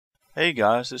Hey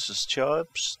guys, this is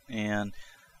Chubs, and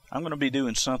I'm going to be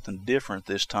doing something different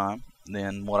this time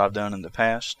than what I've done in the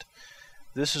past.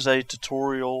 This is a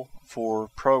tutorial for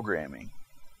programming.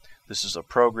 This is a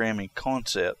programming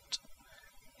concept,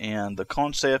 and the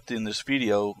concept in this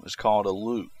video is called a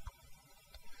loop.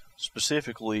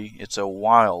 Specifically, it's a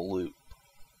while loop.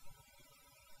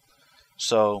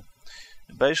 So,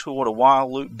 basically what a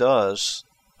while loop does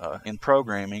in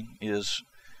programming is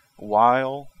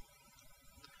while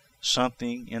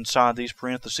something inside these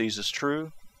parentheses is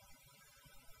true,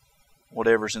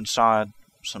 whatever's inside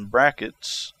some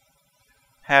brackets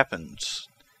happens,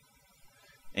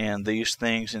 and these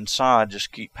things inside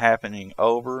just keep happening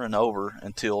over and over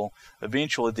until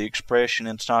eventually the expression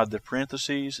inside the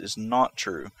parentheses is not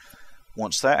true.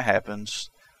 Once that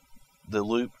happens, the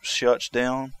loop shuts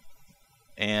down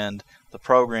and the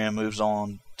program moves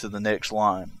on to the next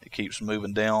line. It keeps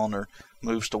moving down or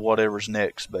moves to whatever's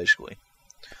next, basically.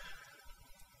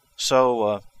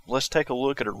 So let's take a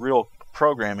look at a real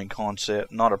programming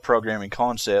concept, not a programming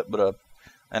concept, but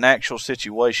an actual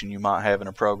situation you might have in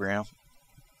a program.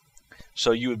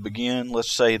 So you would begin,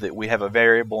 let's say that we have a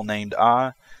variable named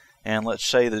I, and let's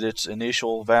say that its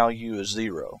initial value is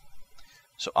 0.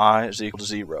 So I is equal to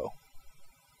 0.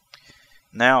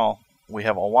 Now we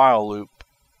have a while loop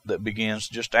that begins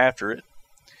just after it,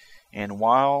 and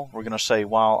while, we're going to say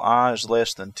while I is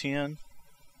less than 10,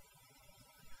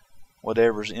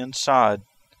 whatever's inside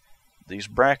these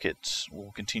brackets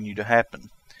will continue to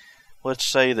happen. Let's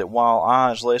say that while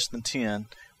I is less than 10,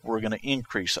 we're going to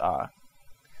increase I.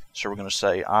 So we're going to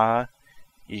say I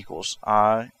equals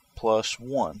I plus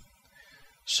 1.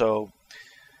 So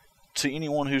to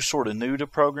anyone who's sort of new to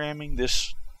programming,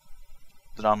 this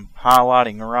that I'm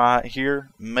highlighting right here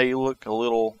may look a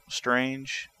little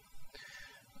strange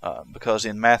because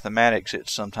in mathematics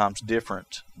it's sometimes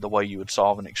different the way you would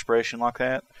solve an expression like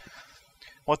that.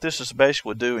 What this is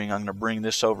basically doing, I'm going to bring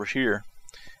this over here.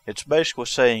 It's basically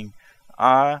saying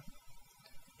I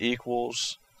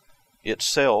equals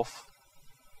itself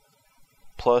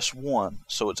plus 1.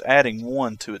 So it's adding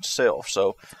 1 to itself.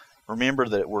 So remember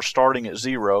that we're starting at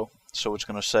 0. So it's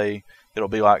going to say, it'll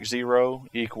be like 0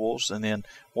 equals, and then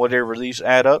whatever these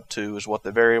add up to is what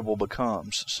the variable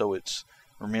becomes. So it's,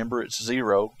 remember, it's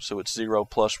 0. So it's 0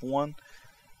 plus 1.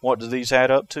 What do these add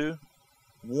up to?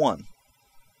 1.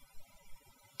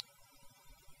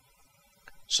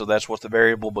 So that's what the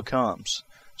variable becomes.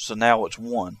 So now it's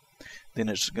 1. Then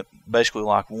it's basically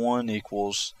like 1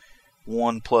 equals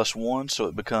 1 plus 1, so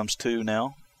it becomes 2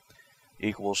 now.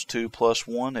 Equals 2 plus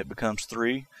 1, it becomes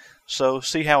 3. So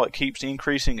see how it keeps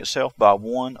increasing itself by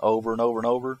 1 over and over and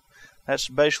over? That's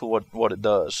basically what it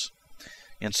does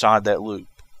inside that loop.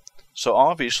 So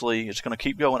obviously it's going to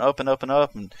keep going up and up and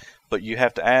up, but you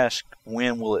have to ask,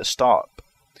 when will it stop?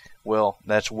 Well,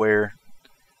 that's where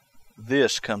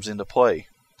this comes into play.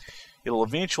 It'll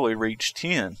eventually reach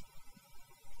 10.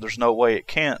 There's no way it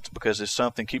can't, because if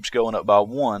something keeps going up by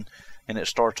 1 and it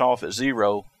starts off at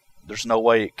 0, there's no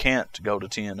way it can't go to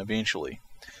 10 eventually.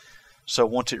 So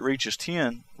once it reaches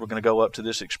 10, we're going to go up to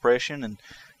this expression and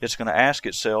it's going to ask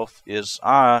itself, is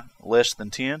I less than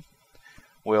 10?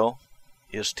 Well,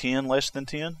 is 10 less than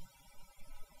 10?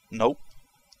 Nope.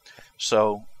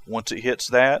 So once it hits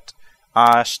that,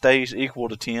 I stays equal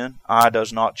to 10. I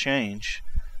does not change.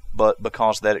 But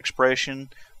because that expression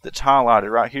that's highlighted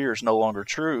right here is no longer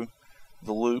true,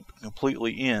 the loop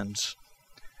completely ends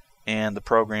and the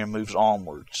program moves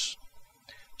onwards.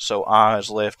 So I is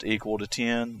left equal to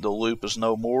 10, the loop is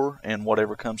no more, and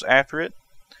whatever comes after it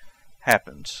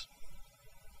happens.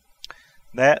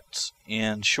 That,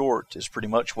 in short, is pretty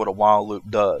much what a while loop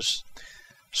does.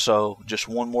 So just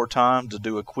one more time to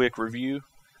do a quick review.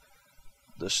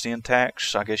 The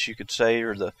syntax, I guess you could say,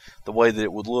 or the way that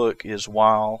it would look is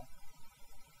while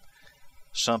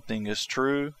something is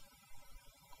true,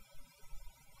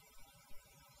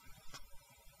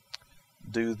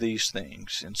 do these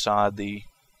things inside the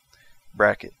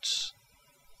brackets.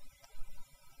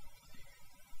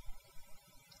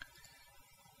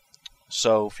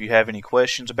 So if you have any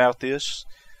questions about this,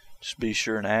 just be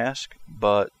sure and ask,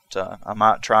 but I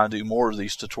might try and do more of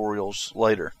these tutorials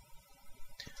later.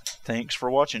 Thanks for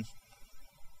watching.